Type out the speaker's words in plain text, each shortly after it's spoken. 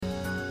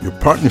Your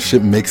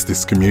partnership makes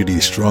this community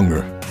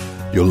stronger.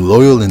 Your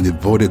loyal and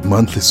devoted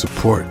monthly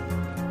support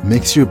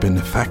makes you a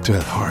benefactor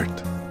at heart.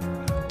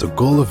 The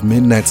goal of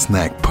Midnight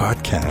Snack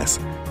Podcast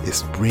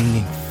is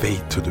bringing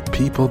faith to the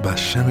people by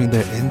sharing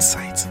their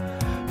insights,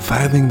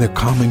 finding their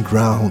common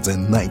grounds,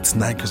 and night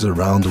snackers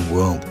around the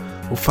world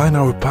will find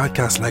our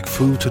podcast like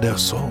food to their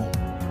soul.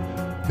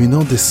 We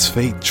know this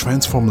faith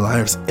transforms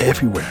lives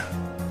everywhere.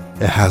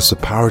 It has the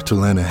power to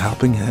lend a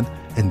helping hand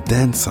and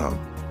then some.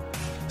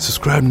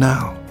 Subscribe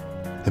now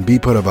and be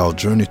part of our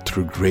journey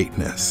through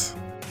greatness.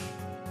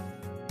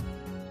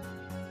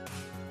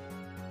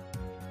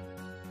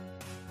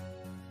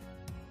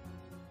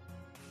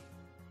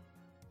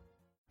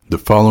 The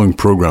following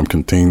program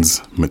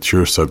contains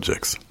mature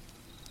subjects.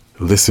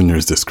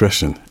 Listener's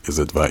discretion is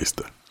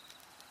advised.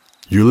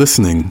 You're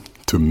listening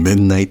to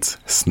Midnight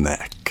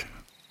Snack.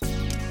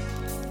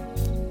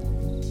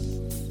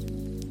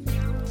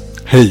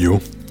 Hey you.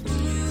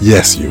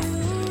 Yes you.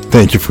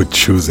 Thank you for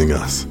choosing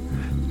us.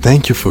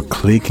 Thank you for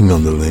clicking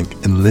on the link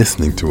and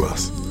listening to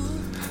us.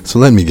 So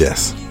let me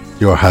guess,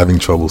 you are having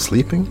trouble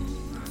sleeping?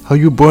 Are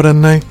you bored at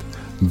night?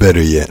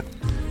 Better yet,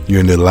 you're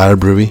in the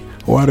library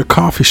or at a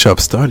coffee shop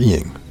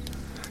studying.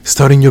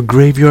 Starting your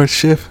graveyard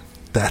shift?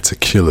 That's a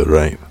killer,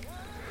 right?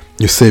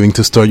 You're saving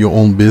to start your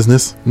own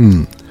business?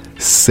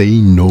 Say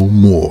no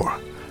more.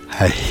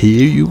 I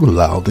hear you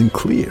loud and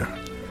clear.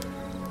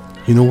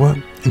 You know what?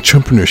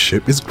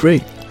 Entrepreneurship is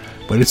great,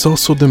 but it's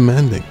also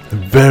demanding,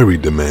 very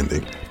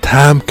demanding,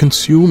 time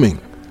consuming.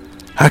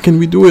 How can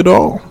we do it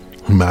all?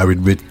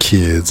 Married with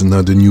kids,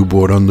 another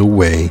newborn on the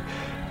way.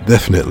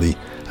 Definitely,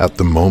 at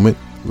the moment,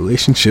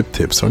 relationship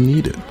tips are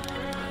needed.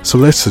 So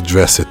let's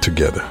address it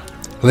together.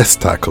 Let's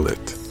tackle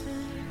it.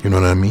 You know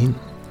what I mean?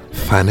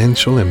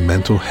 Financial and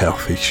mental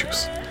health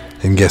issues.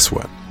 And guess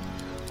what?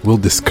 We'll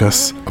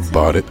discuss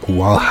about it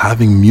while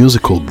having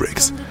musical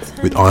breaks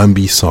with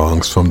R&B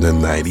songs from the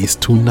 90s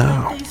to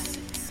now.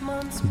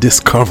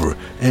 Discover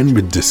and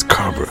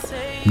rediscover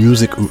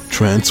music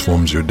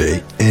transforms your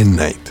day and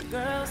night.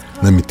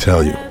 Let me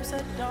tell you,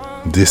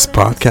 this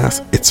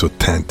podcast, it's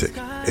authentic,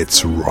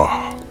 it's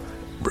raw,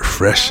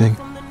 refreshing,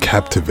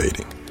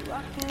 captivating.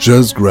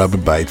 Just grab a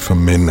bite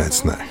from Midnight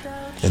Snack,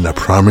 and I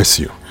promise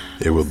you,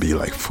 it will be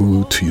like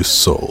food to your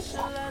soul.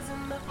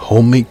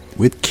 Homemade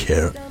with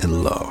care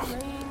and love,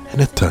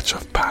 and a touch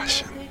of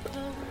passion.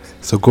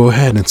 So go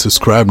ahead and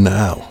subscribe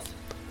now.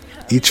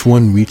 Each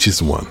one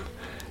reaches one,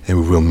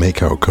 and we will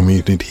make our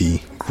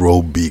community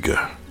grow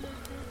bigger.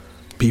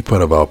 Be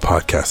part of our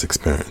podcast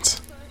experience.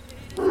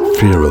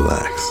 Feel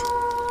relaxed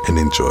and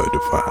enjoy the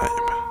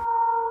vibe.